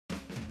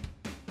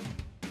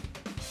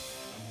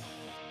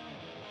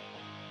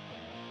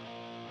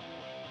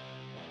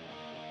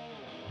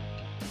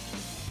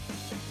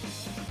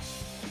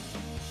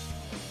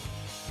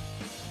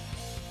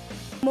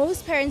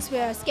Most parents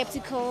were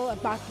skeptical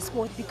about the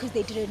sport because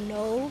they didn't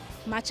know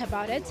much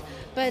about it,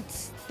 but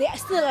they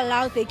still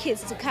allowed their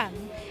kids to come.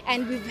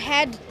 And we've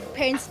had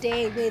Parents'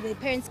 Day where the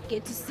parents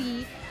get to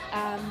see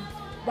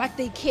what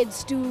their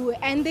kids do,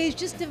 and they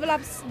just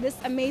develop this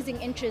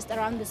amazing interest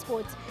around the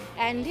sport.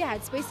 And yeah,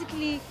 it's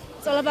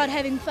all about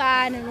having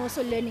fun and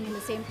also learning in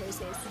the same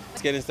process.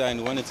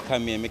 Skateboarding wanted to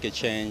come here and make a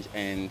change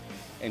and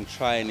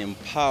try and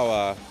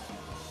empower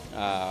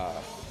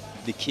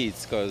the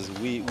kids, because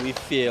we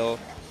feel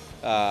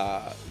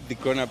the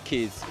grown-up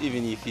kids,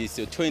 even if it's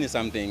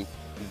 20-something,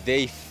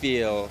 they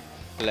feel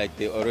like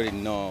they already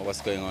know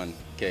what's going on.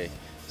 Okay,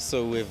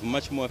 so we have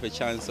much more of a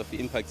chance of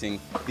impacting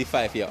the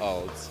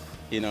 5-year-olds.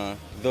 You know,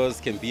 those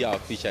can be our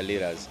future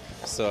leaders.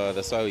 So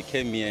that's why we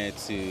came here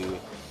to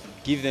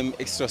give them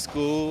extra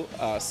school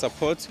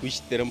support,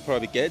 which they don't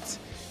probably get,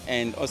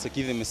 and also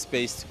give them a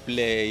space to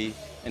play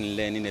and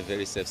learn in a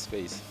very safe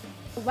space.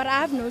 What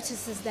I've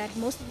noticed is that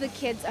most of the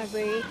kids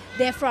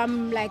they're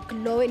from like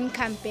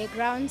low-income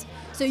backgrounds.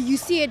 So you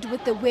see it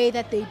with the way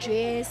that they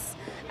dress.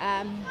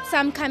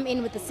 Some come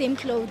in with the same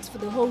clothes for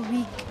the whole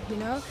week, you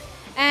know.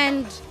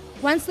 And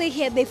once they're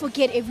here, they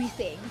forget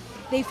everything.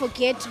 They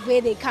forget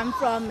where they come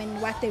from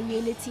and what the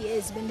reality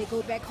is when they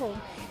go back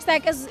home. It's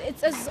like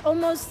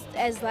almost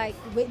as like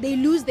they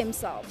lose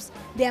themselves.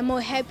 They're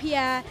more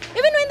happier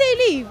even when they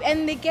leave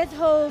and they get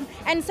home.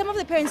 And some of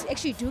the parents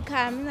actually do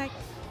come and like,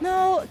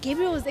 no,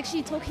 Gabriel was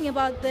actually talking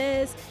about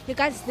this. You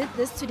guys did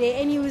this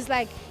today, and he was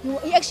like,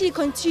 he actually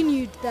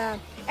continued the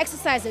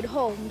exercise at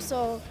home.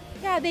 So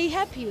yeah, they're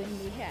happy when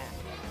they're here.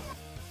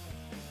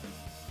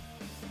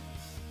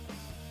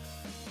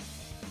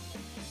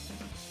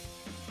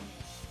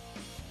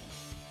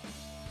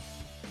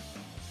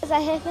 I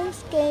haven't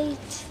skated.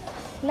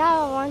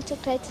 Now I want to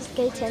try to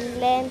skate and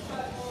learn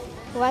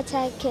what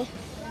I can,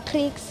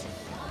 tricks,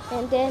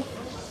 and then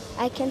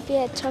I can be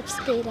a top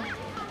skater.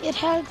 It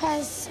helps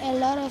us a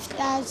lot of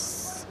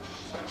stuff,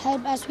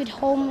 help us with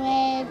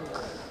homework,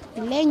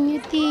 we learn new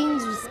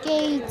things, we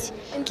skate.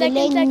 And like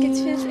it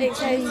feels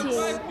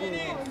exciting.